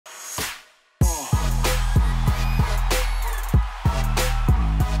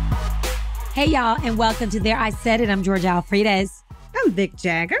Hey, y'all, and welcome to There I Said It. I'm Georgia Alfredes. I'm Vic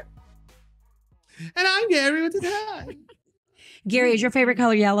Jagger. And I'm Gary with the tie. Gary, is your favorite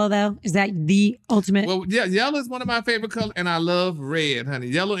color yellow, though? Is that the ultimate? Well, yeah, yellow is one of my favorite colors, and I love red, honey.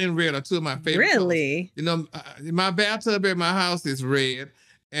 Yellow and red are two of my favorite Really? colors. You know, my bathtub at my house is red,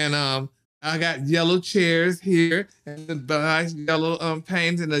 and I got yellow chairs here, and the nice yellow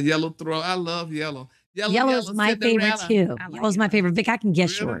paint and the yellow throw. I love yellow. Yellow is my favorite, too. Yellow's my favorite. Vic, I can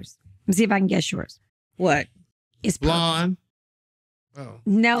guess yours. Let me see if I can guess yours. What? It's purple. Blonde. Oh.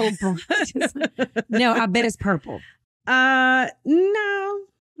 No, no, I bet it's purple. No.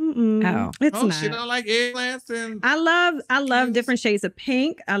 Mm-mm. Oh. It's not. She don't like eggplants and I love different shades of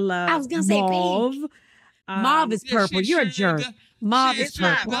pink. I was gonna say mauve. pink. Mauve is purple. You're a jerk. Mauve is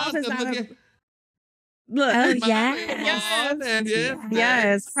purple. Mauve is not a... Oh, Look. yes.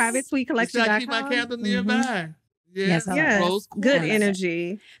 Yes. Private Suite Collection. I keep my candle nearby. Yes. Good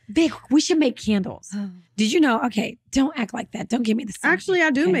energy. Vic, we should make candles. Did you know? Okay, don't act like that. Don't give me the same. Actually,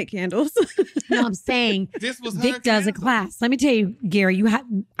 I do make candles. No, I'm saying Vic does a class. Let me tell you, Gary,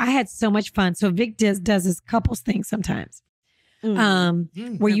 I had so much fun. So Vic does this couples thing sometimes.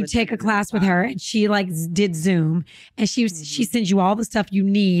 Where you take a class with her and she did Zoom and she sends you all the stuff you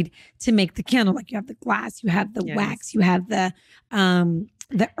need to make the candle. Like you have the glass, you have the wax, you have the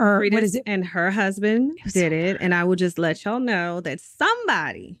herb. What is it? And her husband did it. And I will just let y'all know that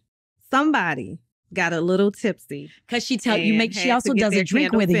somebody got a little tipsy. Because she also does a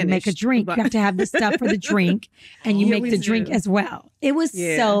drink with it. You make a drink. You have to have the stuff for the drink and you make the drink as well. It was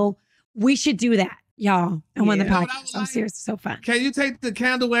we should do that. Y'all, I want the podcast. I'm serious. It's so fun. Can you take the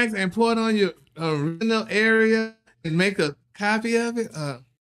candle wax and pour it on your original area and make a copy of it?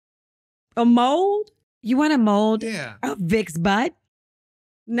 A mold? You want a mold of Vic's butt?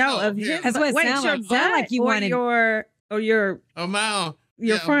 No, of his. That's what it sounds like. Butt like you wanted your my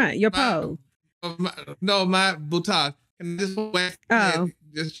front, your pole. My buttock. And just wax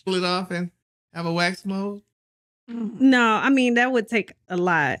just pull it off and have a wax mold? No, I mean, that would take a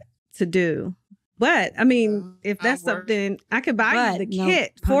lot to do. But, I mean, if that's something, I could buy you the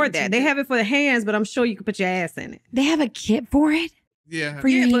kit for that. They have it for the hands, but I'm sure you could put your ass in it. They have a kit for it? Yeah. For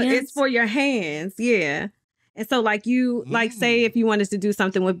your hands? But it's for your hands, yeah. And so, say if you wanted to do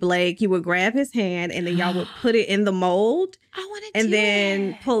something with Blake, you would grab his hand and then y'all would put it in the mold. I want to and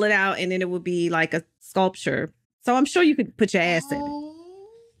then pull it out and then it would be like a sculpture. So I'm sure you could put your ass in it.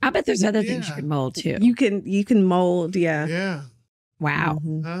 I bet there's other things you can mold too. You can mold, Yeah. Wow.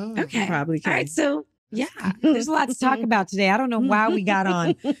 Okay. Probably can. All right. So, there's a lot to talk about today. I don't know why we got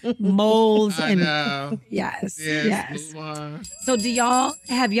on molds and yes. So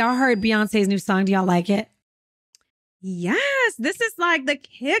have y'all heard Beyonce's new song? Do y'all like it? Yes. This is like the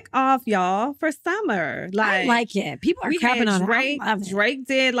kickoff, y'all, for summer. I like it. People are crapping on Drake. it. I love it. Drake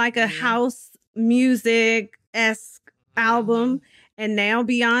did like a house music-esque album. And now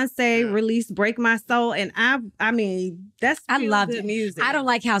Beyonce released Break My Soul. And I mean, I love good music. I don't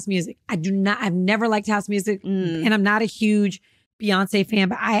like house music. I've never liked house music. And I'm not a huge Beyonce fan,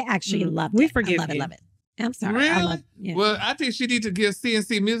 but I actually love it. We forgive you. Love it. I'm sorry. Really? Well, I think she needs to give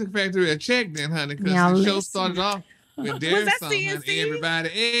CNC Music Factory a check then, honey, because the show started off with their song, honey.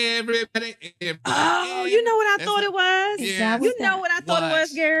 Everybody. Oh, you know what I thought it was? Yeah. You know what I thought it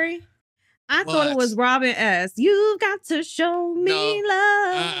was, Gary? I thought it was Robin S. You've got to show me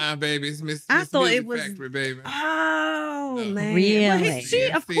love. Baby. It's Miss Music Factory, baby. Oh, man.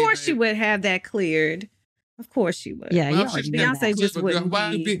 Really? Of course she would have that cleared. Of course she would. Yeah, Beyonce just wouldn't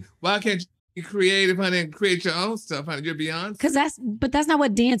why can't you be creative, honey, and create your own stuff, honey? You're Beyonce. But that's not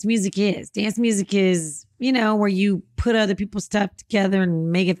what dance music is. Dance music is, where you put other people's stuff together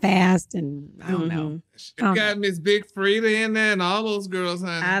and make it fast. And I don't know. She got Miss Big Frida in there and all those girls,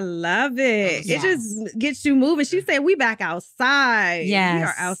 honey. I love it. It just gets you moving. She said, we back outside. Yes. We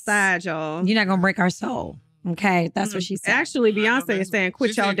are outside, y'all. You're not going to break our soul. Okay, that's what she said. Actually, Beyonce is saying,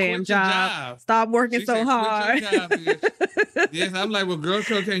 quit your damn job. Stop working so hard. Yes, I'm like, well, girl,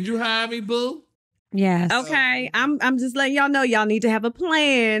 can you hire me, boo? Yes. Okay, I'm just letting y'all know y'all need to have a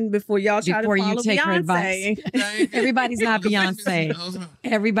plan before y'all try to follow you take Beyonce. Her advice. Everybody's not Beyonce.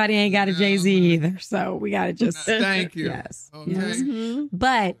 Everybody ain't got a Jay-Z either. So we got to just... Thank you. Yes. Okay. Yes.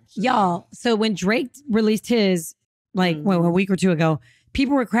 But y'all, so when Drake released his, a week or two ago,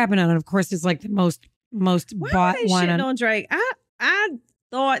 people were crapping on it. Of course, it's like the most bought one on Drake. I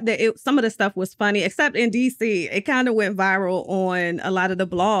thought that some of the stuff was funny, except in DC, it kind of went viral on a lot of the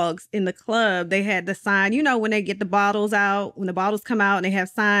blogs in the club. They had the sign, when they get the bottles out, when the bottles come out and they have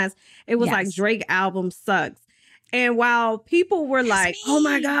signs, it was like Drake album sucks. And while people were oh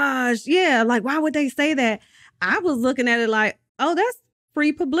my gosh, why would they say that? I was looking at it like, oh, that's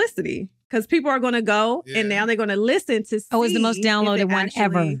free publicity. because people are going to go and now they're going to listen to see. Oh, it's the most downloaded one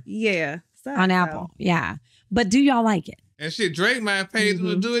ever. Yeah. On Apple. Yeah. But do y'all like it? And shit, Drake might have paid him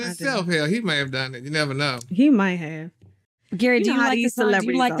to do it himself. Hell, he may have done it. You never know. He might have. Gary, do you like the song?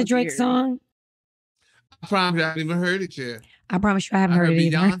 Do you like the Drake song? I promise you, I haven't even heard it yet. I promise you, I haven't heard it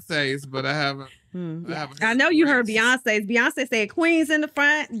either. Beyonce's, but I haven't. I know you heard Beyonce's. Beyonce said queens in the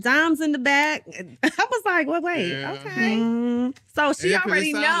front, dimes in the back. I was like, well, wait, okay. So she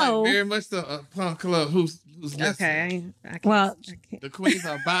already know. Like very much the punk club who's listening. Okay. The queens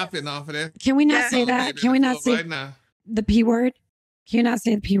are bopping off of that. Can we not say that? Can we not say the P word? Can you not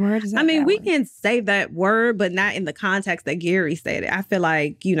say the P word? I mean, we can say that word, but not in the context that Gary said it. I feel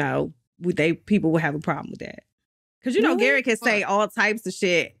like, people would have a problem with that. Because, Gary can say all types of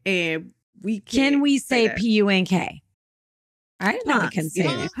shit and we can't. Can we say P-U-N-K? I didn't know we can say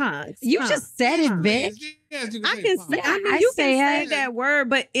it. You just said it, bitch. I can say, you can say that word,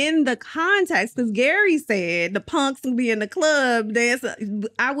 but in the context, because Gary said the punks will be in the club.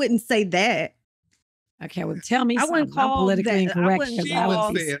 I wouldn't say that. Okay, well, tell me I wouldn't call politically incorrect.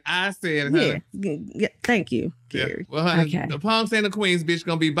 I said, yeah, thank you, Gary. Well, honey, the punks and the queens, bitch,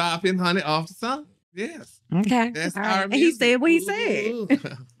 gonna be bopping, honey, off the song. Yes. Okay. That's our music. And he said what he said.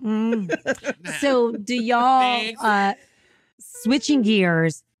 So do y'all, switching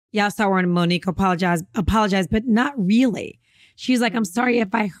gears, y'all saw her and Monique apologize, but not really. She's like, I'm sorry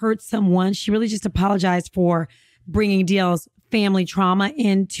if I hurt someone. She really just apologized for bringing DL's family trauma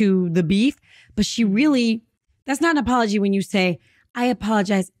into the beef. But she really, that's not an apology when you say, I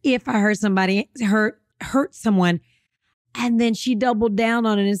apologize if I hurt somebody, hurt someone. And then she doubled down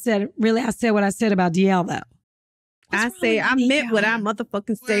on it and said, really, I said what I said about DL, though. I meant what I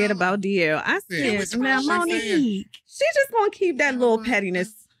motherfucking said about DL. I said, now, Monique, she just gonna keep that little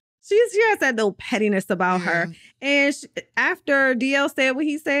pettiness. She has that little pettiness about her. And after DL said what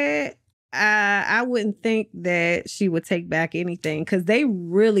he said, I wouldn't think that she would take back anything because they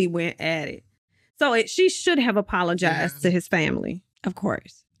really went at it. So she should have apologized to his family. Of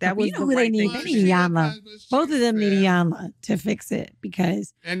course. That was who they need. They need Yanla. Both of them need Yanla to fix it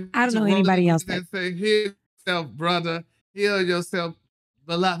because I don't know anybody else. That say, heal yourself, brother. Heal yourself,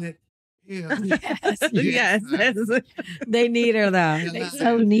 beloved. Yes. They need her though. They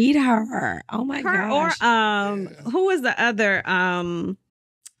so need her. Oh my gosh. Or who was the other?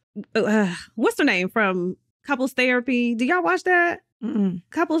 What's her name from Couples Therapy? Do y'all watch that?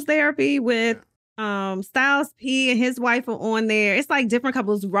 Couples Therapy with Styles P and his wife are on there. It's like different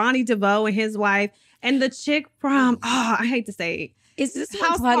couples. Ronnie DeVoe and his wife, and the chick from I hate to say it. Is this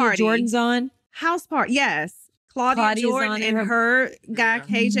House Claudia Jordan's on? House Party? Yes, Claudia's Jordan on and her guy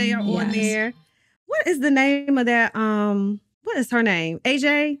KJ are on there. What is the name of that? What is her name?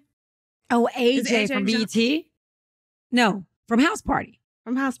 AJ? Oh, AJ from BET? No, from House Party.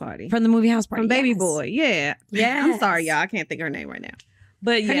 From House Party. From the movie House Party. From Baby Boy. Yeah. I'm sorry, y'all. I can't think of her name right now.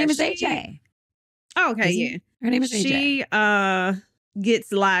 But her name is AJ. Okay, Her name is AJ. She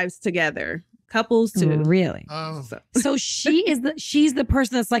gets lives together. Couples too. Really? Oh. So she's the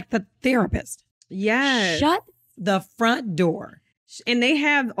person that's like the therapist. Yes. Shut the front door. And they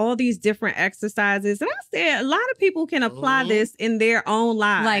have all these different exercises. And I said a lot of people can apply this in their own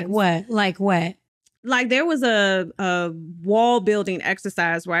lives. Like what? Like there was a wall building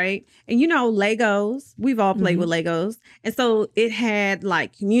exercise, right? And Legos, we've all played with Legos. And so it had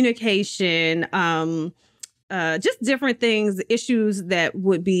like communication, just different things, issues that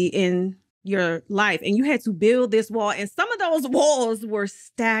would be in your life. And you had to build this wall. And some of those walls were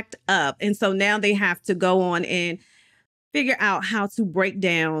stacked up. And so now they have to go on and figure out how to break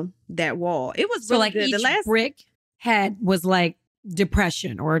down that wall. It was so really like good. Each brick was like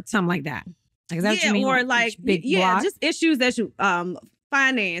depression or something like that. Like, is that what you mean? Or like big block? Just issues that you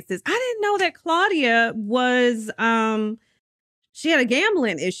finances. I didn't know that Claudia was she had a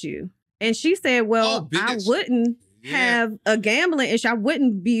gambling issue. And she said, well, I wouldn't have a gambling issue. I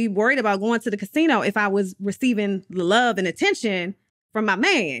wouldn't be worried about going to the casino if I was receiving the love and attention from my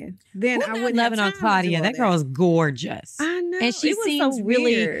man. Then I wouldn't loving on Claudia. That girl is gorgeous. I know. And she seems so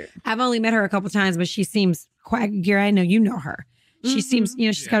really, I've only met her a couple times, but she seems quite, Gary, I know you know her. She seems,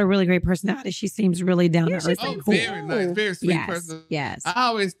 she's got a really great personality. She seems really down to earth and cool. Very nice, very sweet person. Yes. I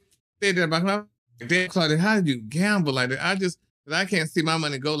always say that about her. Damn, Claudia, how do you gamble like that? I can't see my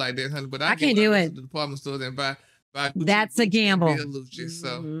money go like that, honey. But I can't do it. To the department store and buy that's a gamble.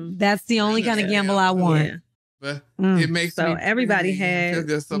 So that's the only kind of gamble I want. Yeah. But it makes so everybody has.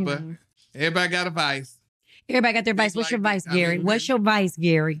 Everybody got a vice. Everybody got their vice. What's your vice, Gary? What's your vice,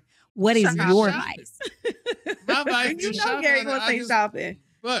 Gary? What is your vice? My vice. Gary gonna say shopping.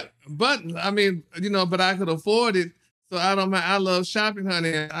 But I mean, but I could afford it. So I don't mind. I love shopping,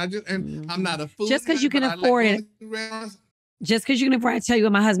 honey. I'm not a foodie. Just because you can afford it. Just because you can afford it. I tell you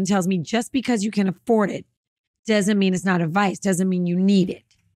what my husband tells me, just because you can afford it doesn't mean it's not a vice. Doesn't mean you need it.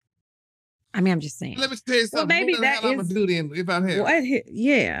 I mean, I'm just saying. Let me tell you something. Well, maybe that I'm gonna do then if I'm here.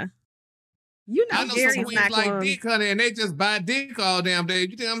 Yeah. You know, I know some queens like dick, honey, and they just buy dick all damn day.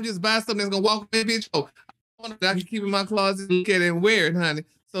 You think I'm just buy something that's gonna walk away, bitch? Oh, I can keep it in my closet, look at it, and wear it, honey.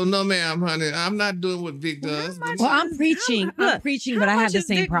 So no, ma'am, honey, I'm not doing what Vic does. Well, I'm preaching, but I have the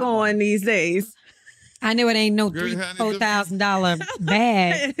same problem going these days. I know it ain't no $3,000-$4,000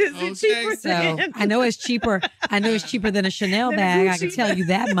 bag. Okay. So I know it's cheaper. I know it's cheaper than a Chanel bag. I can tell you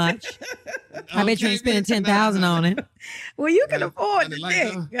that much. I bet you ain't spending $10,000 on it. Well, you can afford the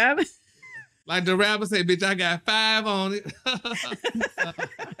dick. Like the rapper say, bitch, I got 5 on it.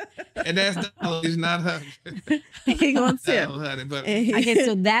 And that's not $100. He gonna tip. Okay,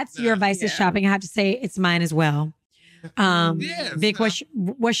 so that's your vice of shopping. I have to say it's mine as well. Yes. Vic,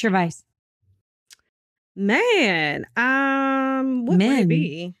 what's your vice? Man, what would it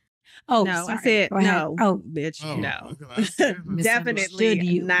be? Oh, no, sorry. I said no. Oh, bitch, no.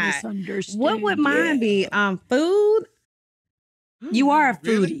 Definitely not. What would mine be? Food. You are a foodie.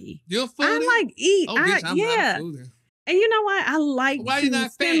 Really? You're a foodie? I like eat. Oh, bitch, I'm not a foodie. And you know what? I like to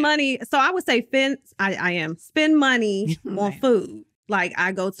spend money. So I would say I am. Spend money on food. Like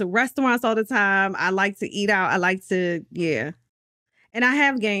I go to restaurants all the time. I like to eat out. I like to, And I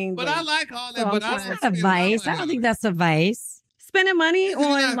have gained weight. But I like all that. But that's not a vice. I don't think that's a vice. Spending money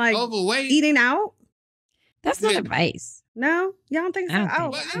on like overweight. Eating out. That's not a vice. No, y'all don't think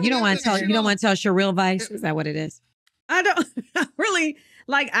so? You don't want to tell. You don't want to tell us your real vice. Is that what it is? I don't really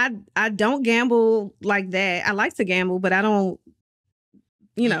like. I don't gamble like that. I like to gamble, but I don't.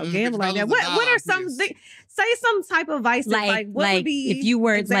 Gamble like that. What are some? Say some type of vice. Like what would be if you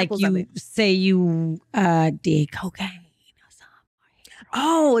were like you say you did cocaine.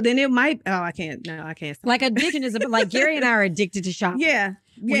 Oh, then it might. Oh, I can't. No, I can't. Like addiction is a bit like Gary and I are addicted to shopping. Yeah.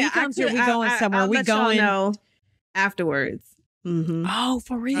 When he comes here, we going somewhere. We going afterwards. Mm-hmm. Oh,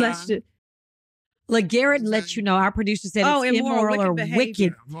 for real. Like Garrett lets you know. Our producer said it's immoral or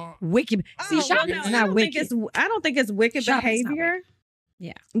wicked. Wicked. See, shopping is not wicked. I don't think it's wicked behavior.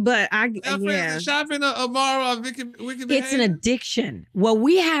 Yeah, but shopping immoral or wicked behavior. It's an addiction. What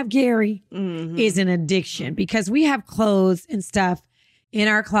we have, Gary, is an addiction because we have clothes and stuff in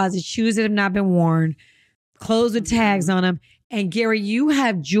our closet, shoes that have not been worn, clothes with tags on them. And Gary, you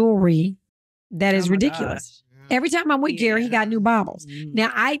have jewelry that is ridiculous. Yeah. Every time I'm with Gary, he got new baubles.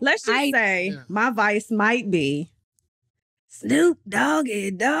 Now, let's just say my vice might be Snoop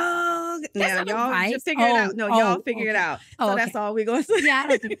Doggy Dog. Now, y'all just figure it out. No, y'all figure it out. So that's all we're going to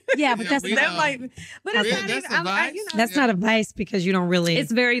say. Yeah, but that's that's not a vice because you don't really.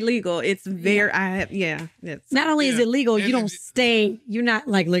 It's very legal. It's very. Not only is it legal, you don't stay. You're not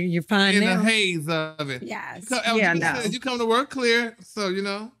like look. You're fine in now. the haze of it. Yes. You come to work clear, so you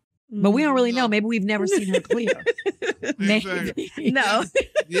know. But we don't really know. Maybe we've never seen her clear. Maybe. No.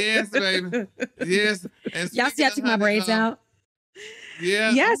 Yes, baby. Yes. Y'all see I took my braids out?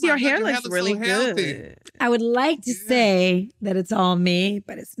 Yeah. Yes, your hair looks really good. I would like to say that it's all me,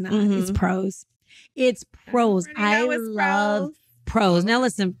 but it's not. It's pros. It's pros. I love pros. Now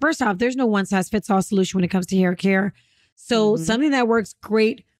listen, first off, there's no one size fits all solution when it comes to hair care. So something that works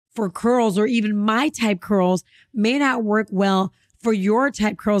great for curls or even my type curls may not work well for your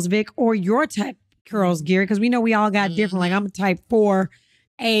type curls, Vic, or your type curls, Gary, because we know we all got different. Like I'm a type 4A,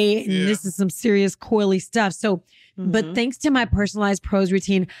 and this is some serious coily stuff. So, but thanks to my personalized pros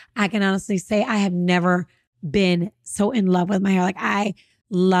routine, I can honestly say I have never been so in love with my hair. Like I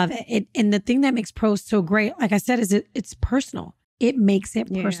love it. And the thing that makes pros so great, like I said, is it's personal. It makes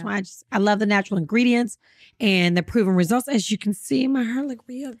it personal. I love the natural ingredients and the proven results. As you can see, my hair look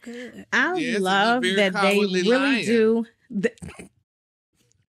real good. I love that they really do.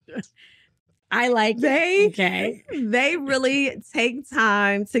 I like they really take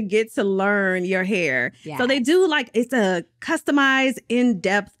time to get to learn your hair. Yes. So they do it's a customized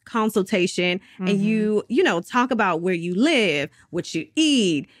in-depth consultation and you talk about where you live, what you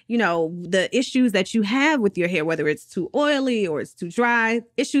eat, the issues that you have with your hair, whether it's too oily or it's too dry,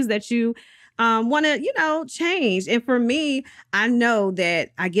 issues that you want to, change. And for me, I know that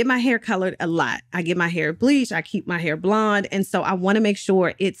I get my hair colored a lot. I get my hair bleached. I keep my hair blonde. And so I want to make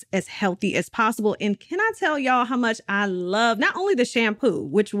sure it's as healthy as possible. And can I tell y'all how much I love not only the shampoo,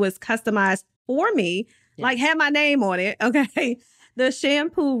 which was customized for me, had my name on it. Okay. The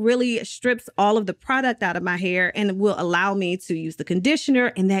shampoo really strips all of the product out of my hair and will allow me to use the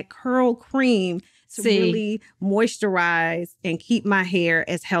conditioner and that curl cream to really moisturize and keep my hair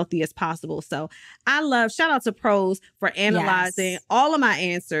as healthy as possible. So shout out to Prose for analyzing all of my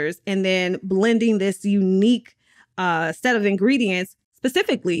answers and then blending this unique set of ingredients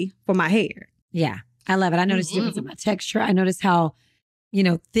specifically for my hair. Yeah, I love it. I noticed difference in my texture. I noticed how,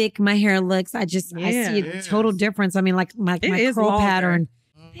 thick my hair looks. I see a total difference. I mean, like my curl pattern.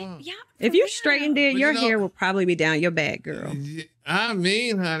 Yeah. If you straightened it, your hair will probably be down your back, girl. I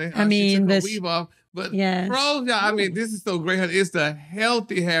mean, honey. The weave off. But Prose, y'all, I mean, this is so great, honey. It's the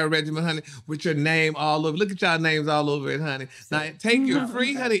healthy hair regimen, honey, with your name all over. Look at y'all names all over it, honey. Now, take your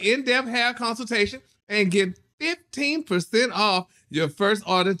free, honey, in-depth hair consultation and get 15% off your first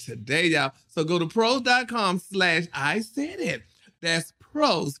order today, y'all. So go to prose.com/I said it. That's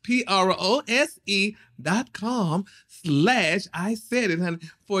Prose, PROSE.com/I said it, honey,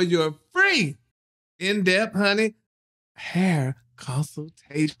 for your free in-depth, honey, hair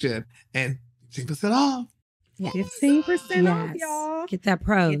consultation and 15% off. 15% off, y'all. Get that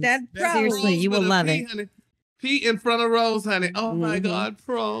Prose. Seriously, you will love it. Honey. P in front of Rose, honey. Oh my God,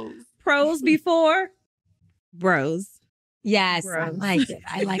 Prose. Prose before Bros. Yes, Bros. I like it.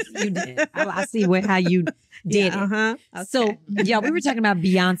 I like it. You did. I see how you did it. Okay. So, we were talking about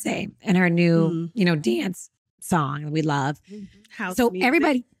Beyonce and her new, dance song that we love. House music.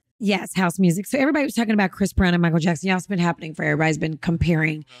 Everybody, house music. So everybody was talking about Chris Brown and Michael Jackson. It's been happening for everybody's been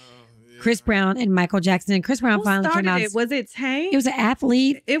comparing Chris Brown and Michael Jackson. And Chris Brown finally turned out. Was it Tank? It was an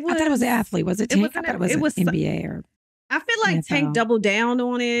athlete. I thought it was an athlete. Was it Tank? I thought it was NBA or. I feel like Tank doubled down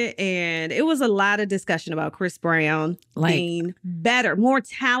on it, and it was a lot of discussion about Chris Brown being better, more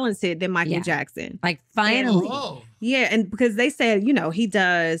talented than Michael Jackson. Like finally. And because they said, he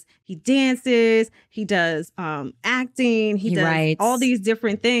dances, he does acting, he does all these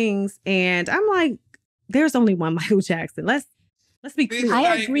different things. And I'm like, there's only one Michael Jackson. Let's be clear.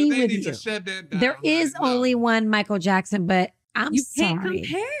 I agree with you. There is only one Michael Jackson, but you can't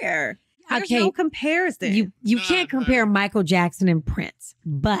compare. There's no comparison. You can't compare Michael Jackson and Prince,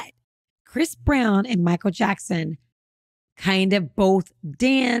 but Chris Brown and Michael Jackson kind of both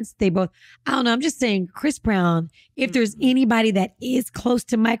dance. They both, I don't know. I'm just saying Chris Brown, if there's anybody that is close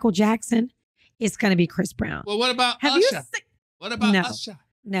to Michael Jackson, it's going to be Chris Brown. Well, what about Usher? What about Usher?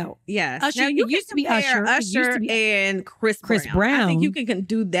 No. Yes. Usher, now you used to be Usher. And Chris Brown. I think you can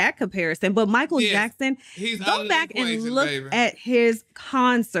do that comparison. But Michael Jackson, go back and look at his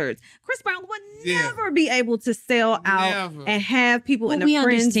concerts. Chris Brown would never be able to sell out and have people in a frenzy. We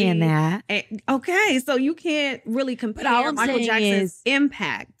understand that. Okay, so you can't really compare Michael Jackson's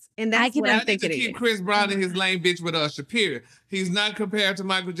impact. And that's what I think it is. Keep Chris Brown in his lane, bitch, with Usher, period. He's not compared to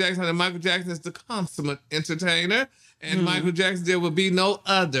Michael Jackson, and Michael Jackson is the consummate entertainer. And Michael Jackson, there will be no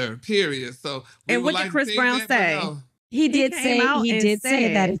other, period. So, and what did Chris Brown say? He did say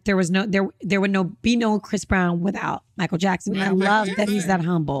that if there was there would be no Chris Brown without Michael Jackson. And I love that he's that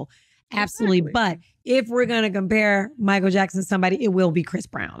humble. Absolutely. Exactly. But if we're gonna compare Michael Jackson to somebody, it will be Chris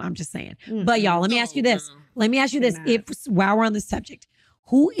Brown. I'm just saying. But y'all, let me ask you this. While we're on the subject,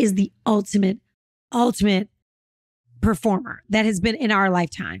 who is the ultimate performer that has been in our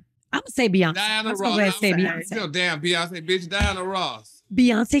lifetime? I'm going to say Beyonce. Diana Ross. Beyonce. Damn, Beyonce, bitch, Diana Ross.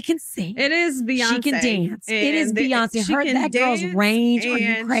 Beyonce can sing. It is Beyonce. She can dance. It is Beyonce. That girl's range. Are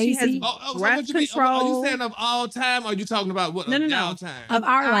you crazy? Breath control. Are you saying of all time, or are you talking about what? No. Time? Of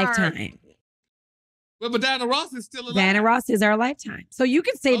our lifetime. Well, but Diana Ross is still alive. Diana Ross is our lifetime. So you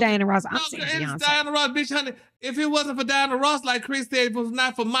can say Diana Ross. I'm saying Beyonce. Diana Ross, bitch, honey. If it wasn't for Diana Ross, like Chris said, if it was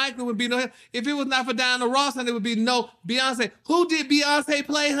not for Michael, it would be no. If it was not for Diana Ross, honey, it would be no Beyonce. Who did Beyonce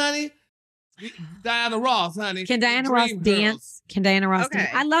play, honey? Diana Ross, honey. Can Diana Ross dance? Can Diana Ross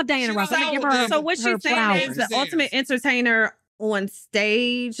dance? I love Diana Ross. I'm gonna give her. So what she's saying is the ultimate entertainer on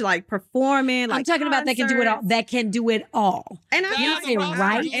stage, like performing. I'm talking about that can do it all. That can do it all. And I'm not saying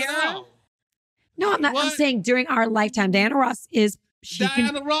right. No, I'm not. I'm saying during our lifetime, Diana Ross is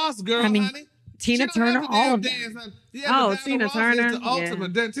Diana Ross, girl. I mean, honey. Tina Turner, all of them. Tina Turner is the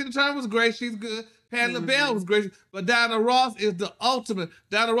ultimate. Tina Turner was great. She's good. Patti LaBelle was great, but Diana Ross is the ultimate.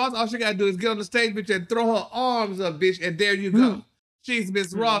 Diana Ross, all she gotta do is get on the stage, bitch, and throw her arms up, bitch, and there you go. She's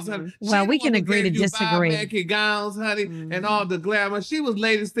Miss Ross, honey. Well, we can agree to disagree. Maggie gowns, honey, and all the glamour. She was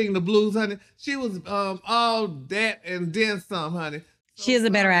lady singing the blues, honey. She was all that and then some, honey. She is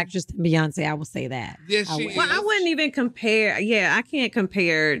a better actress than Beyonce. I will say that. Yes, she is. Well, I wouldn't even compare. Yeah, I can't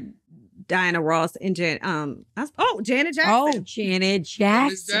compare Diana Ross and Janet Jackson. Oh, Janet Jackson.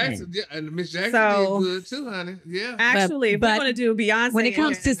 Miss Jackson is good too, honey. Yeah. Actually, if we're going to do Beyonce. When it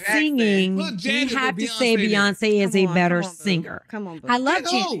comes to singing, you have to say Beyonce is a better singer. Come on, I love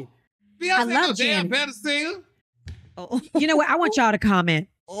Janet. Beyonce is a better singer. You know what? I want y'all to comment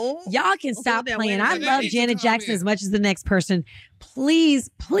Y'all can stop playing. I love Janet Jackson as much as the next person. Please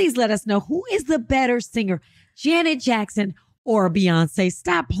let us know who is the better singer, Janet Jackson or Beyonce.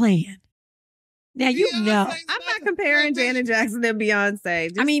 Stop playing. Now, you know. I'm not comparing Janet Jackson and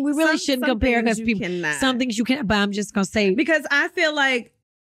Beyonce. I mean, we really shouldn't compare because some things you can, but I'm just going to say. Because I feel like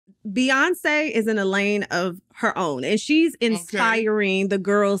Beyonce is in a lane of her own and she's inspiring the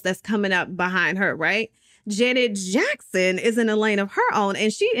girls that's coming up behind her, right? Janet Jackson is in a lane of her own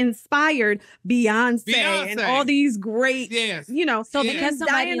and she inspired Beyonce. And all these great, you know. So because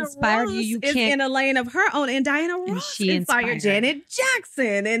somebody inspired you can't. Is in a lane of her own and Diana Ross inspired Janet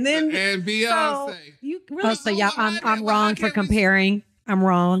Jackson. And then. And Beyonce. So y'all, I'm wrong for comparing. I'm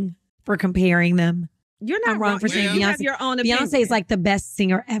wrong for comparing them. You're not wrong for saying Beyonce. Have your own opinion. Beyonce is like the best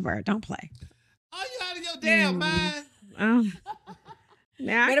singer ever. Don't play. Oh, you out of your damn mind.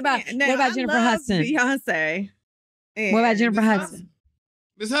 What about Jennifer Hudson? Beyonce. What about Jennifer Hudson?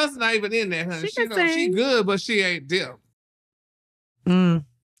 Miss Hudson not even in there, honey. She good, but she ain't them.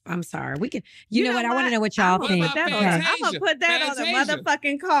 I'm sorry. We can. You know what? I want to know what y'all think. I'm gonna put that on the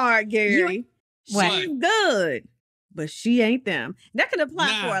motherfucking card, Gary. She's good, but she ain't them. That can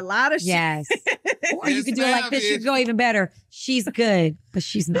apply for a lot of shit. Yes. Or you could do it like this. You could go even better. She's good, but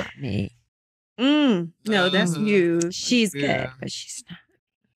she's not me. No, that's you. She's good, but she's not.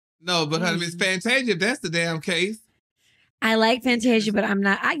 No, but honey, Miss Fantasia, that's the damn case. I like Fantasia, but I'm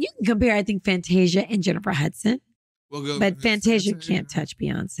not. You can compare, I think, Fantasia and Jennifer Hudson. But Fantasia can't touch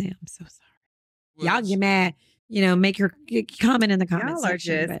Beyonce. I'm so sorry. Y'all get mad. You know, make your comment in the comment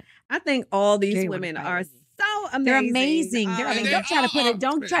section. I think all these women are so amazing. They're amazing.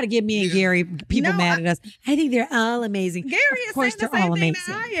 Don't try to give me and Gary people mad at us. I think they're all amazing. Gary is saying the same thing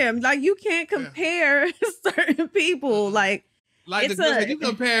that I am. Like, you can't compare certain people. Like you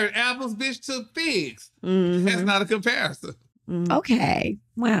compare apples, bitch, to figs. That's not a comparison. Okay.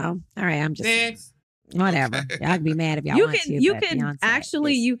 Wow. All right. I'm just next. Whatever. Okay. Y'all can be mad if y'all want to.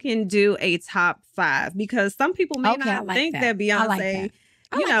 You can do a top 5 because some people may not think that Beyonce,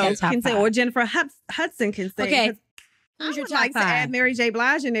 can say, or Jennifer Hudson can say. Okay. Who's your top 5? To add Mary J.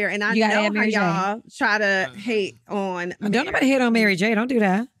 Blige in there, and I know how y'all try to hate on. Don't nobody hate on Mary J. Don't do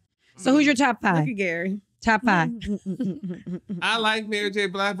that. So who's your top 5? Look at Gary. Top 5. I like Mary J.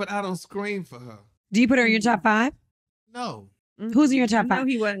 Blige, but I don't scream for her. Do you put her in your top 5? No. Who's in your top 5? No,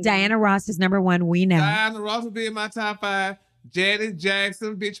 he wasn't. Diana Ross is number 1. We know. Diana Ross will be in my top 5. Janet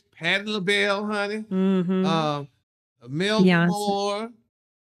Jackson, bitch. Patti LaBelle, honey. Mel Moore.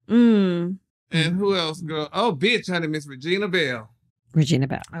 And who else, girl? Oh, bitch, honey, Miss Regina Bell. Regina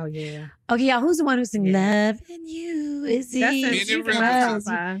Bell. Oh, yeah. Okay, y'all, who's the one who's singing Love and You? Is he?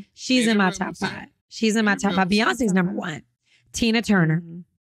 She's in my top 5. She's in my top 5. Beyonce's number 1. Tina Turner.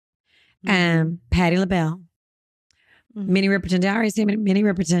 Patti LaBelle. Minnie Riperton. Did I already say Minnie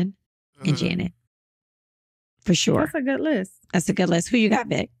Riperton? And Janet. For sure. That's a good list. That's a good list. Who you got,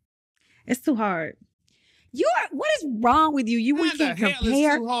 Vic? It's too hard. What is wrong with you? We can't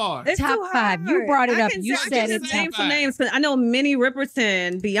compare. It's top too 5. You brought it up. You said it. Name some names. I know Minnie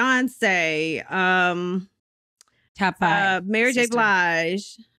Riperton, Beyonce, top 5. Mary J.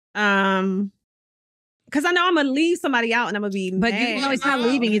 Blige. Because I know I'm going to leave somebody out and I'm going to be mad. But it's not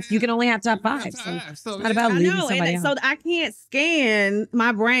leaving. You can only have top 5. So it's not about leaving somebody out. So I can't scan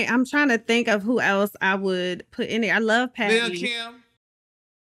my brain. I'm trying to think of who else I would put in there. I love Patty. Lil' Kim.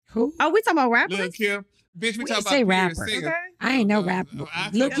 Who? Oh, we talking about rappers? Lil' Kim. Bitch, we talking say about rapper. Okay. I ain't no rapper.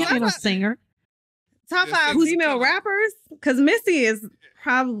 Lil' Kim ain't no singer. Top 5 female rappers? Because Missy is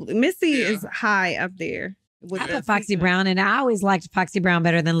high up there. I put Foxy Brown, and I always liked Foxy Brown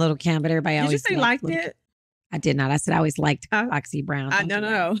better than Lil' Kim, but everybody always liked it. I did not. I said I always liked Foxy Brown.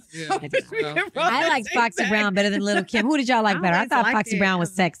 No. Yeah. I liked Foxy Brown better than Lil' Kim. Who did y'all like better? I thought Foxy Brown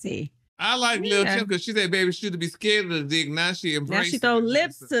was sexy. I like Lil' Kim because she said, baby, she should be scared of the dick. Now she embraces it. Now she throw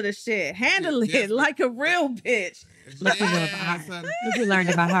lips to the shit. Handle it like a real bitch. Look who learned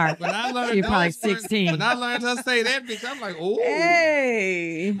about her. You're probably 16. When I learned her say that, bitch, I'm like, oh.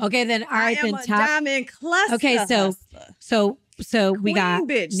 Hey. Okay, then, all right, then top. Diamond cluster. Okay, so we got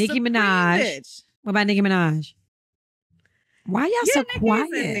Nicki Minaj. What about Nicki Minaj? Why y'all so quiet?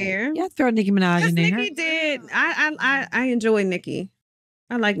 In there. Y'all throw Nicki Minaj in there. Nicki did. I enjoy Nicki.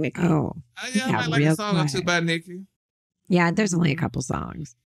 I like Nicki. Oh, I like a song or two by Nicki. Yeah, there's only a couple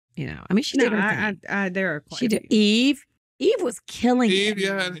songs. You know, I mean, she did her thing. There are quite. She did. Eve was killing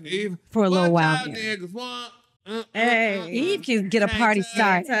it. Eve for a little while there. Hey, Eve can get a party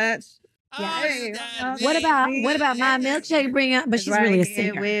started. Yeah. What about My Milkshake bring out? But she's really a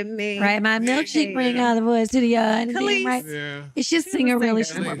singer, with me. Right? My Milkshake bring out the voice to the yard. Right? Yeah. Is she a singer? Really?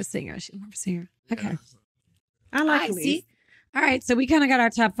 She's more of a singer. Okay. I like Khalees. All right, so we kind of got our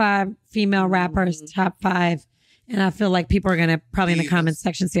top 5 female rappers, top 5. And I feel like people are going to probably in the comments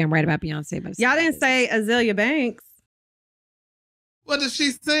section say I'm right about Beyonce. But y'all didn't say Azealia Banks. What does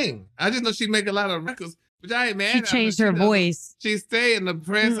she sing? I just know she make a lot of records, but I ain't mad. She changed her voice. She stay in the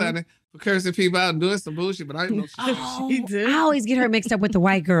press for cursing people out and doing some bullshit, but I didn't know she did. I always get her mixed up with the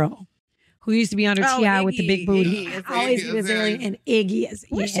white girl who used to be under T.I. with the big booty. I always get Azealia and Iggy.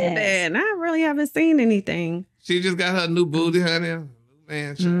 What's she did? I really haven't seen anything. She just got her new booty, honey.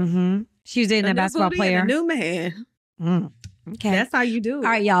 Man, she was dating a basketball player. A new man. Okay. That's how you do it.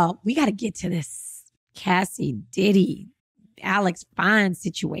 All right, y'all. We got to get to this Cassie, Diddy, Alex Fine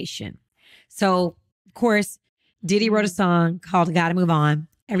situation. So, of course, Diddy wrote a song called Gotta Move On.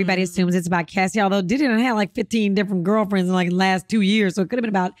 Everybody assumes it's about Cassie, although Diddy done had like 15 different girlfriends in like the last 2 years. So it could have been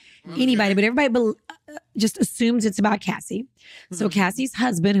about anybody, but everybody just assumes it's about Cassie. So Cassie's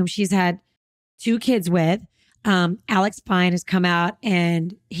husband, whom she's had 2 kids with, Alex Fine, has come out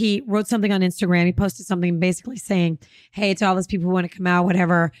and he wrote something on Instagram. He posted something basically saying, hey, to all those people who want to come out,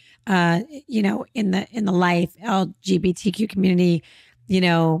 whatever, in the life LGBTQ community,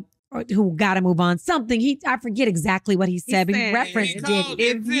 or who got to move on. Something I forget exactly what he said, but he referenced Diddy.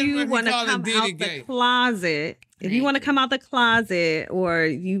 If you want to come out the closet, if you want to come out the closet, or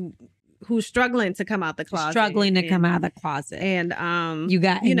you who's struggling to come out the closet, come out of the closet, and you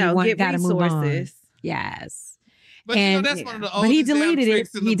got get resources. Move on. Yes. But that's one of the oldest. But he deleted it.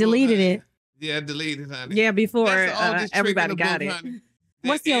 He deleted it. Yeah, deleted, honey. Yeah, before everybody got it.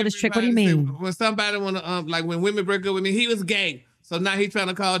 What's the oldest trick? What do you mean? When somebody want to, like when women break up with me, he was gay. So now he's trying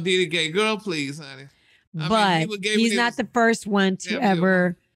to call Diddy gay. Girl, please, honey. But he's not the first one to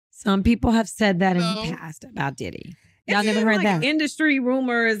ever. Some people have said that in the past about Diddy. Y'all never heard that? Industry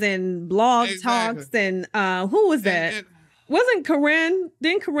rumors and blog talks and who was that? Wasn't Corinne?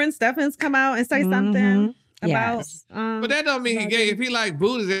 Didn't Corinne Steffens come out and say something about? But that don't mean he's gay. If he like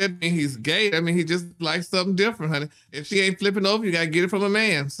booties, that mean he's gay. I mean he just likes something different, honey. If she ain't flipping over, you gotta get it from a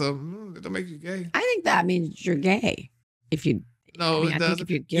man. So that don't make you gay. I think that means you're gay. If you it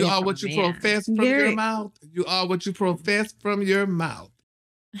doesn't. You are what you profess from your mouth. You are what you profess from your mouth.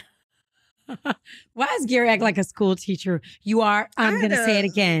 Why does Gary act like a school teacher? You are, I'm going to say it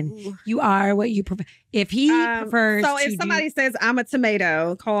again. You are what you prefer. If he prefers So if somebody says, I'm a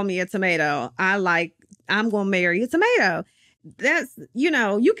tomato, call me a tomato. I'm going to marry a tomato. That's,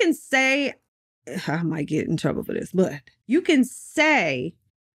 you can say, I might get in trouble for this, but you can say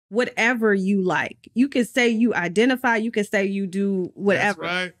whatever you like. You can say you identify. You can say you do whatever.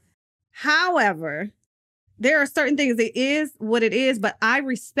 That's right. However, there are certain things. It is what it is, but I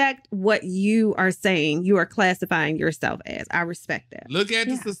respect what you are saying. You are classifying yourself as. I respect that. Look at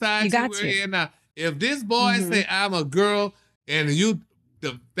the society we're in now. If this boy say I'm a girl and you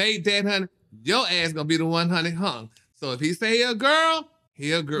debate that, honey, your ass gonna be the one, honey, hung. So if he say he a girl,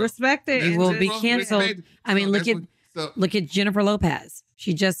 he a girl. Respect it. He will be canceled. I mean, look at Jennifer Lopez.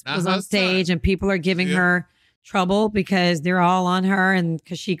 She just was on stage and people are giving her trouble because they're all on her and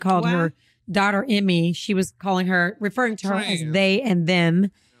because she called her daughter Emmy. She was referring to her as they and them.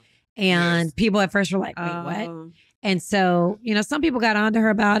 And people at first were like, wait, what? And so, some people got onto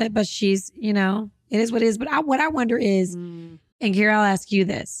her about it, but she's, it is what it is. But what I wonder is, and Gary, I'll ask you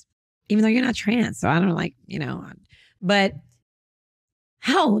this, even though you're not trans, so I don't but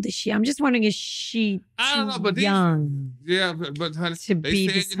how old is she? I'm just wondering, is she young? But honey, to be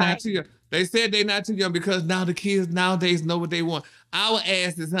decided. They said they're not too young because now the kids nowadays know what they want. Our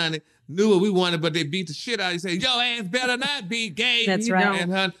asses, honey, knew what we wanted, but they beat the shit out of you. Say, your ass better not be gay. That's right.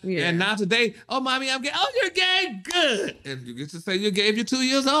 And now today, oh, mommy, I'm gay. Oh, you're gay? Good. And you get to say you're gay if you're 2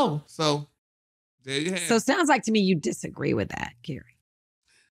 years old. So there you have it. So it sounds like to me you disagree with that, Gary.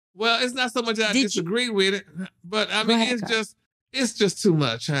 Well, it's not so much that I disagree with it, but I mean, it's just too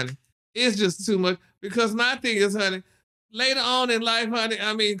much, honey. It's just too much. Because my thing is, honey, later on in life, honey,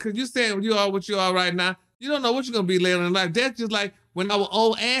 I mean, because you're saying you are what you are right now. You don't know what you're going to be later in life. That's just like when our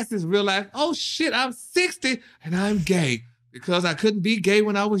old asses realize, oh, shit, I'm 60 and I'm gay. Because I couldn't be gay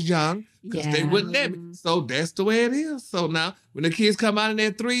when I was young because they wouldn't let me. So that's the way it is. So now when the kids come out and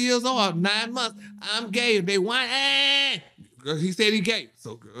they're 3 years old, 9 months, I'm gay. They want, he said he gay.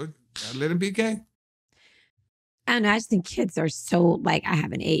 So good. Gotta let him be gay. And I just think kids are so, I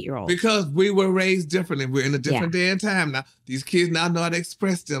have an 8-year-old. Because we were raised differently. We're in a different day and time now. These kids now know how to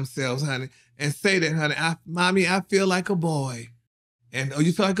express themselves, honey, and say that, honey, Mommy, I feel like a boy. And,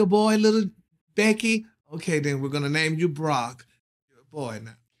 you feel like a boy, little Becky? Okay, then we're going to name you Brock. You're a boy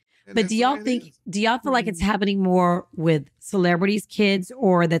now. And but do y'all feel like it's happening more with celebrities' kids,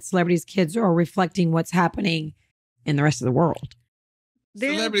 or that celebrities' kids are reflecting what's happening in the rest of the world?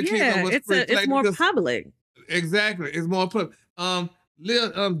 It's more public. Exactly. It's more put.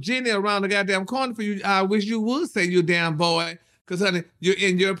 Jenny around the goddamn corner for you. I wish you would say you damn boy. Because, honey, you're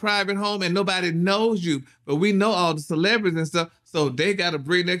in your private home and nobody knows you. But we know all the celebrities and stuff. So they got to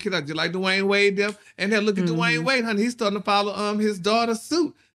bring their kid up. Just like Dwayne Wade them. And then look at Dwayne Wade, honey. He's starting to follow his daughter's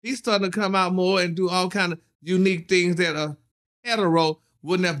suit. He's starting to come out more and do all kind of unique things that a hetero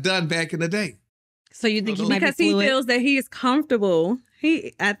wouldn't have done back in the day. So you think because he feels that he is comfortable.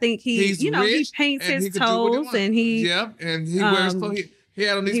 I think he's he paints his toes and he wears he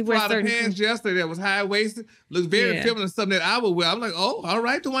had on these Prada pants yesterday that was high waisted, looked very feminine, something that I would wear. I'm like, oh, all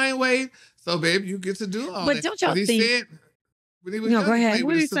right, Dwayne Wade. So, baby, you get to do all that. But don't y'all think? Said, when he was young, go ahead.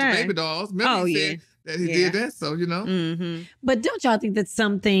 What did he say? Baby dolls. Remember he said that he did that. So But don't y'all think that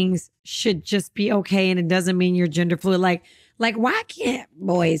some things should just be okay and it doesn't mean you're gender fluid? Like why can't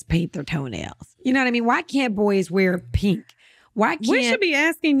boys paint their toenails? You know what I mean? Why can't boys wear pink? Why can't we should be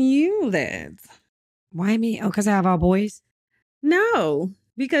asking you that? Why me? Oh, because I have all boys? No,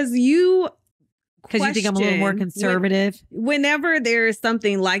 because you think I'm a little more conservative. Whenever there is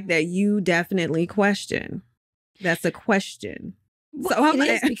something like that, you definitely question. That's a question. Well, so it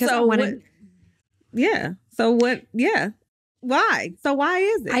is because I want to. Yeah. So what? Yeah. Why? So why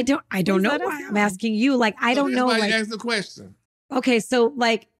is it? I don't know why. I'm asking you. Like I don't know. Why you ask the question? Okay, so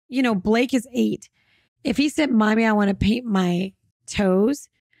like Blake is 8. If he said, "Mommy, I want to paint my toes,"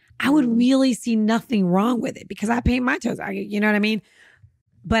 I would really see nothing wrong with it because I paint my toes. You know what I mean?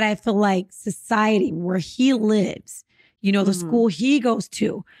 But I feel like society where he lives, the school he goes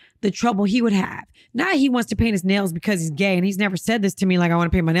to, the trouble he would have. Now he wants to paint his nails because he's gay, and he's never said this to me like I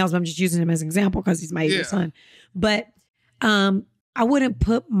want to paint my nails, but I'm just using him as an example because he's my evil son. But I wouldn't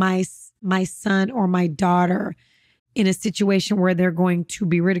put my son or my daughter in a situation where they're going to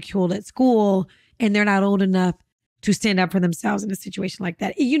be ridiculed at school and they're not old enough to stand up for themselves in a situation like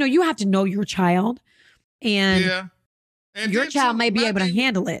that. You have to know your child and your child might be able to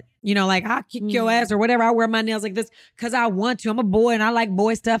handle it. Like I'll kick your ass or whatever. I wear my nails like this because I want to. I'm a boy and I like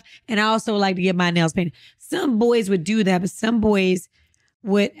boy stuff. And I also like to get my nails painted. Some boys would do that, but some boys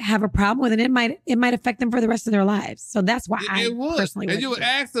would have a problem with it. It might affect them for the rest of their lives. So that's why I personally would. And you would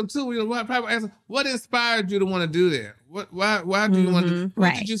ask them too, probably ask them, what inspired you to want to do that? Why do you want to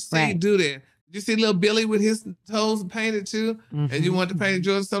what did you see do that? Did you see little Billy with his toes painted too? And you want to paint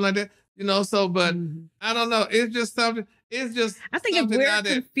yours, something like that? But I don't know. It's just something. I think if we're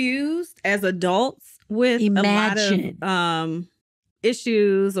confused as adults with a lot of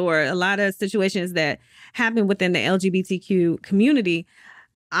issues or a lot of situations that happen within the LGBTQ community,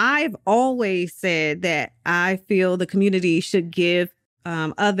 I've always said that I feel the community should give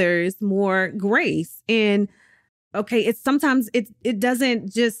others more grace. And sometimes it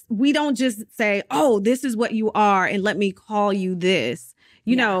doesn't just, we don't just say, oh, this is what you are and let me call you this.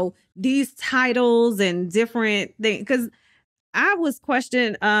 These titles and different things. Because I was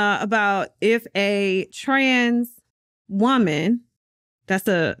questioned about if a trans woman, that's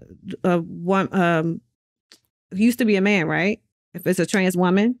used to be a man, right? If it's a trans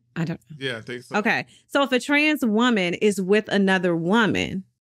woman, I don't know. Yeah, I think so. Okay, so if a trans woman is with another woman,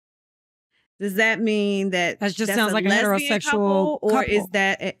 does that mean that just sounds like a heterosexual couple? Or is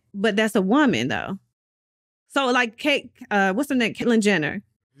that? But that's a woman though. So like Kate, what's her name? Caitlyn Jenner.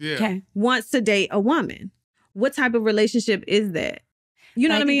 Yeah. Okay. Wants to date a woman. What type of relationship is that? You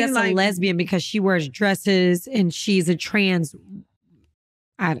know what I mean? That's a lesbian because she wears dresses and she's a trans.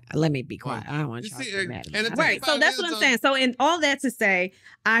 Let me be quiet. I don't want you to get mad at me. Right. So that's what I'm saying. So in all that to say,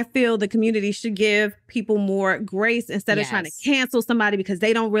 I feel the community should give people more grace instead of trying to cancel somebody because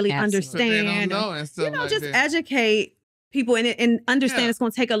they don't really understand. They don't know just educate people and understand it's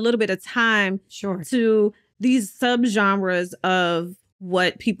going to take a little bit of time to these subgenres of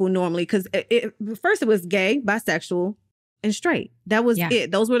what people normally, because first it was gay, bisexual, and straight. That was it.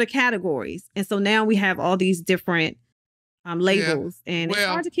 Those were the categories. And so now we have all these different labels and it's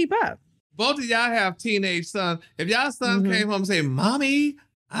hard to keep up. Both of y'all have teenage sons. If y'all son came home and say, "Mommy,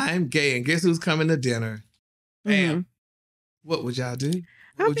 I'm gay," and guess who's coming to dinner? Bam. What would y'all do?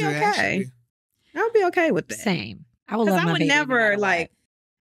 I would be okay. I would be okay with that. Same. I would love my baby.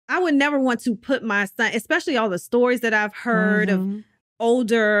 I would never want to put my son, especially all the stories that I've heard of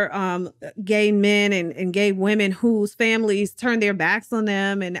older gay men and gay women whose families turn their backs on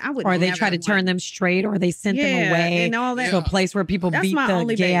them, and I would. Or they try to turn them straight, or they send them away and all that. to a place where people beat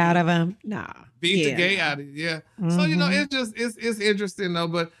the gay out of them. Nah, beat the gay out of it. Yeah. So it's interesting though.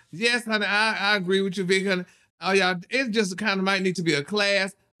 But yes, honey, I agree with you, Vic. Honey, y'all, it just kind of might need to be a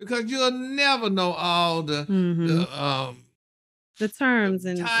class because you'll never know all the terms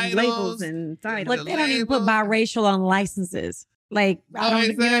and labels and titles. Look, they don't even put biracial on licenses. Like, I don't,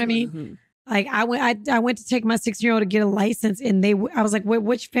 you know what I mean? Like I went to take my 6-year-old to get a license, and I was like,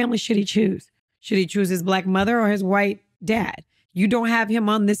 which family should he choose? Should he choose his black mother or his white dad? You don't have him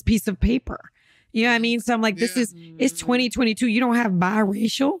on this piece of paper. You know what I mean? So I'm like, it's 2022. You don't have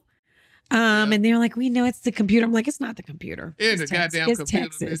biracial. And they're like, we know it's the computer. I'm like, it's not the computer. It's the goddamn it's computer.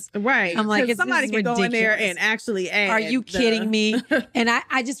 Texas. Right. I'm like, somebody can go in there and actually add. Are you kidding me? And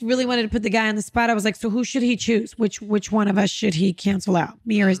I just really wanted to put the guy on the spot. I was like, so who should he choose? Which one of us should he cancel out?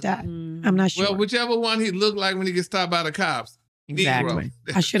 Me or his dad? I'm not sure. Well, whichever one he looked like when he gets stopped by the cops. Exactly.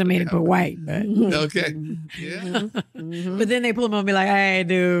 I should have made it but white. But. Okay. Yeah. But then they pull him on and be like, hey,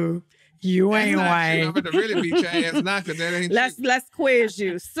 dude. You ain't white. I'm going to really beat your ass now because that ain't Let's quiz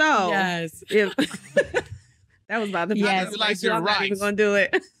you. So yes. That was about the like you're I'm right. not even going to do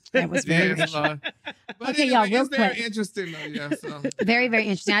it. That was very But okay, anyway, y'all, real it's very quick. interesting though, yeah. So. Very, very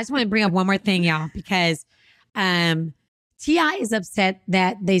interesting. I just want to bring up one more thing, y'all, because T.I. is upset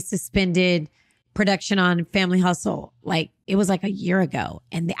that they suspended production on Family Hustle. Like it was like a year ago.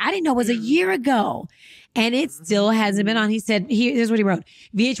 And I didn't know it was a year ago. And it still hasn't been on. He said, here's what he wrote.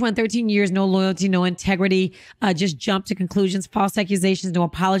 VH1, 13 years, no loyalty, no integrity, just jumped to conclusions, false accusations, no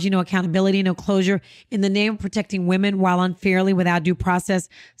apology, no accountability, no closure in the name of protecting women while unfairly without due process,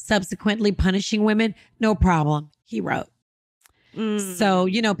 subsequently punishing women. No problem, he wrote. So,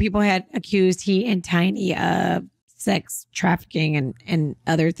 people had accused he and Tiny of sex trafficking and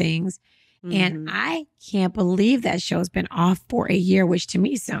other things. And I can't believe that show's been off for a year, which to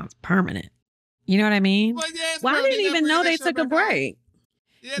me sounds permanent. You know what I mean? Well, I didn't even know they took a break.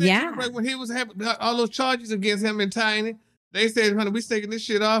 Yeah, they took a break when he was having all those charges against him and Tiny. They said, honey, we taking this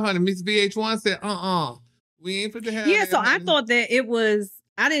shit off, honey. Miss VH1 said, we ain't put the hell. Yeah, so I thought that it was,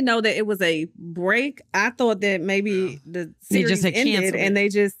 I didn't know that it was a break. I thought that maybe the series ended and they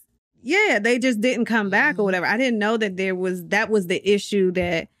just didn't come back or whatever. I didn't know that that was the issue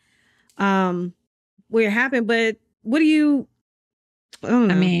that where it happened. But what do you, I don't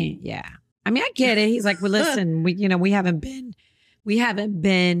know. I mean, yeah. I mean, I get it. He's like, well, listen, we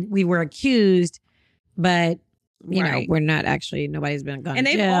were accused, but we're not actually, nobody's been gone. And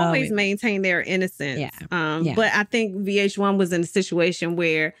they've always maintained their innocence. Yeah. But I think VH1 was in a situation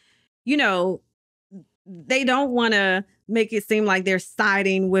where, they don't want to make it seem like they're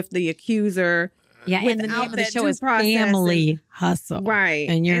siding with the accuser. Yeah, and the name of the show is Family Hustle. Right.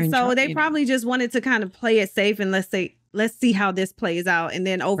 And so they probably just wanted to kind of play it safe and let's see how this plays out. And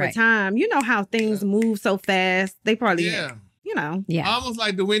then over time, you know how things move so fast. They probably, almost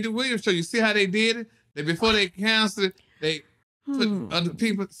like the Wendy Williams show. You see how they did it? Before they canceled it, they put other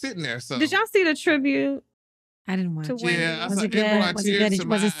people sitting there. So did y'all see the tribute? I didn't watch it. Yeah, was it good? Was it good?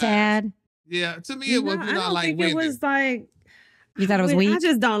 Was it sad? Yeah, to me it was like think Wendy. It was like, you thought it was weak? I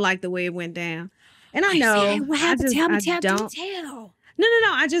just don't like the way it went down. And I know. What happened? Tell me. No.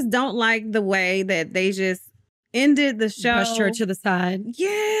 I just don't like the way that they just ended the show. Pushed her to the side.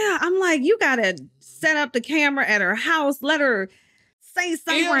 Yeah. I'm like, you got to set up the camera at her house. Let her say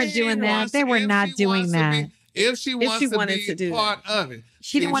something. They weren't doing that. They were not doing that. If she wanted to be part of it.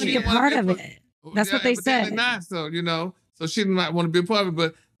 She didn't want to be a part of it. That's what they said. Not so, so she did not want to be a part of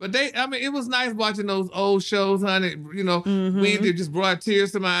it. But it was nice watching those old shows, honey. Wendy just brought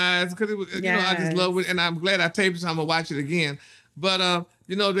tears to my eyes because it was, I just love it. And I'm glad I taped it, so I'm going to watch it again. But,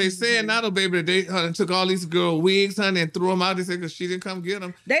 they said now, though, baby, they took all these girl wigs, honey, and threw them out. They said, because she didn't come get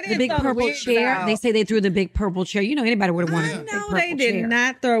them. They didn't the big purple chair. Out. They say they threw the big purple chair. Anybody would have wanted No, they did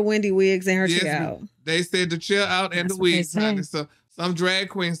not throw Wendy wigs and her chair out. They said the chair out and the wigs, honey. So some drag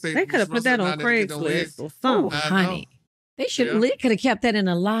queens say they could have put that on Craigslist or something. Honey. They could have kept that in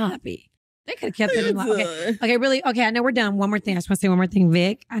the lobby. They could have kept that in the lobby. Okay, really? Okay, I know we're done. One more thing. I just want to say one more thing,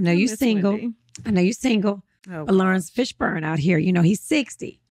 Vic. I know you're single. Wendy. I know you're single. Oh, but Lawrence Fishburne out here, he's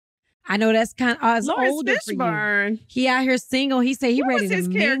 60. I know that's kind of older Fishburne. For you. He out here single. He said he ready to mingle. What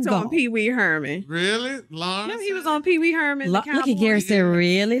was his character on Pee Wee Herman? Really? Lawrence? No, he was on Pee Wee Herman. Look at Gary said,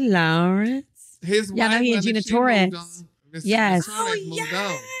 really, Lawrence? His wife, know he and Gina Torres. Yes. Oh,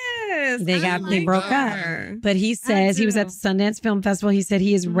 yes. They broke up. But he says he was at the Sundance Film Festival. He said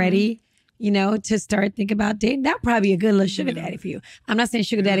he is ready, to start thinking about dating. That would probably be a good little sugar daddy for you. I'm not saying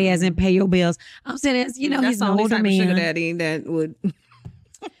sugar daddy as in pay your bills. I'm saying as, he's an older man. Sugar daddy that would.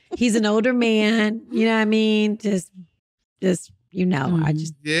 He's an older man. You know what I mean? Just I just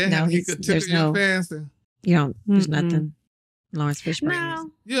no. There's no fancy. There's nothing. Lawrence Fishburne.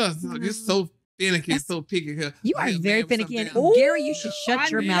 No. Yeah, you're so finicky, so picky here. You are very finicky. And Gary, you should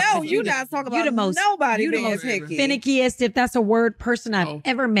shut your mouth. No, you're not talking about nobody being picky. Finickiest, if that's a word, person I've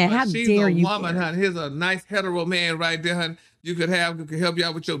ever met. How dare you? She's a woman, honey. Here's a nice hetero man right there, honey. You could help you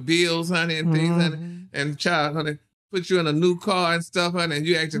out with your bills, honey, and things, honey. And child, honey, put you in a new car and stuff, honey, and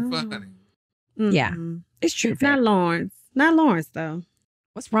you acting fun, honey. Mm-hmm. Yeah, it's true. Not Lawrence. Not Lawrence, though.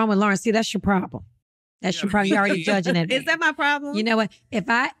 What's wrong with Lawrence? See, that's your problem. That's your problem. You're already judging it. Is that my problem? You know what? If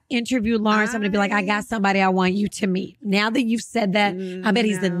I interview Lawrence, I'm going to be like, I got somebody I want you to meet. Now that you've said that, I bet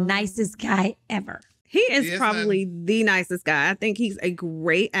he's the nicest guy ever. He is probably the nicest guy. I think he's a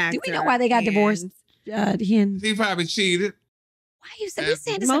great actor. Do we know why they got divorced? He probably cheated. Why you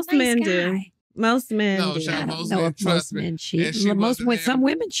saying this? Most men do. Most men do. I don't know if most men cheat. Some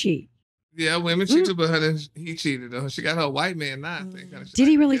women cheat. Yeah, women cheat, but he cheated though. She got her white man now. I think. Did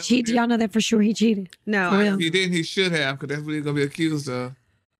he really cheat? Do y'all know that for sure? He cheated. No, if he didn't. He should have, because that's what he's gonna be accused of.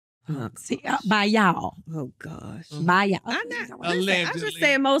 By y'all. Oh gosh. By y'all. I'm just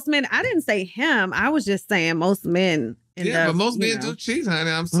saying most men. I didn't say him. I was just saying most men. But most men do cheat,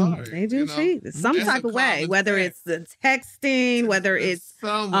 honey. I'm sorry. They do cheat some type of way, whether it's the texting, whether it's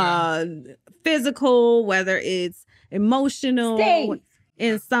physical, whether it's emotional.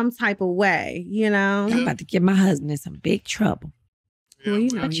 In some type of way, I'm about to get my husband in some big trouble. Yeah,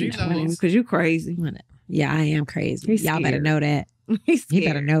 well, you know because you're crazy. Yeah, I am crazy. Y'all better know that. You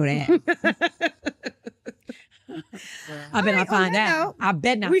better know that. I bet I find out. I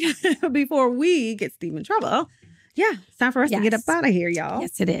bet not. Before we get Steve in trouble. Yeah, it's time for us to get up out of here, y'all.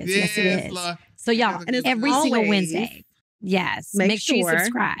 Yes, it is. Yes, it is. Lord. So, y'all, and it's every single Wednesday. Yes. Make sure you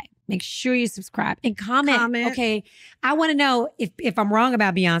subscribe. Make sure you subscribe and comment. Okay. I want to know if I'm wrong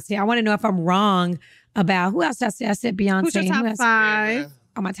about Beyonce. I want to know if I'm wrong about who else did I say? I said Beyonce. Who's your top 5?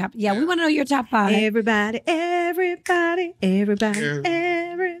 Oh, my top. Yeah, we want to know your top 5. Everybody.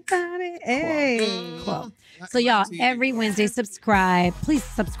 Hey. Cool. So y'all, every Wednesday, subscribe. Please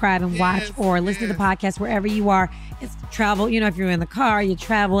subscribe and watch or listen to the podcast wherever you are. It's travel. If you're in the car, you're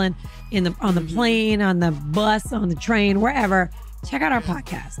traveling on the plane, on the bus, on the train, wherever. Check out our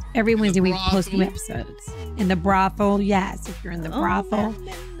podcast. Every Wednesday we post new episodes. In the brothel, yes. If you're in the brothel,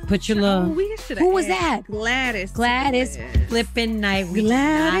 put your little. Who was that? Gladys. Flipping night.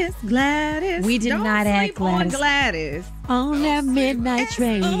 Gladys. We did not add Gladys. Gladys. On that midnight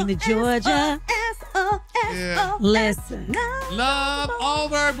train to Georgia. Listen. Love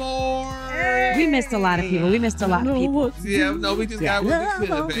overboard. We missed a lot of people. Yeah, no, we just got what we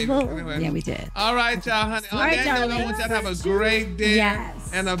could, baby. Anyway. Yeah, we did. All right, y'all, honey. On that note, I want y'all to have a great day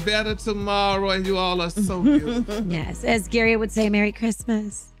and a better tomorrow, and you all are so beautiful. Yes. As Gary would say, Merry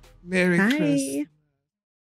Christmas. Merry Christmas.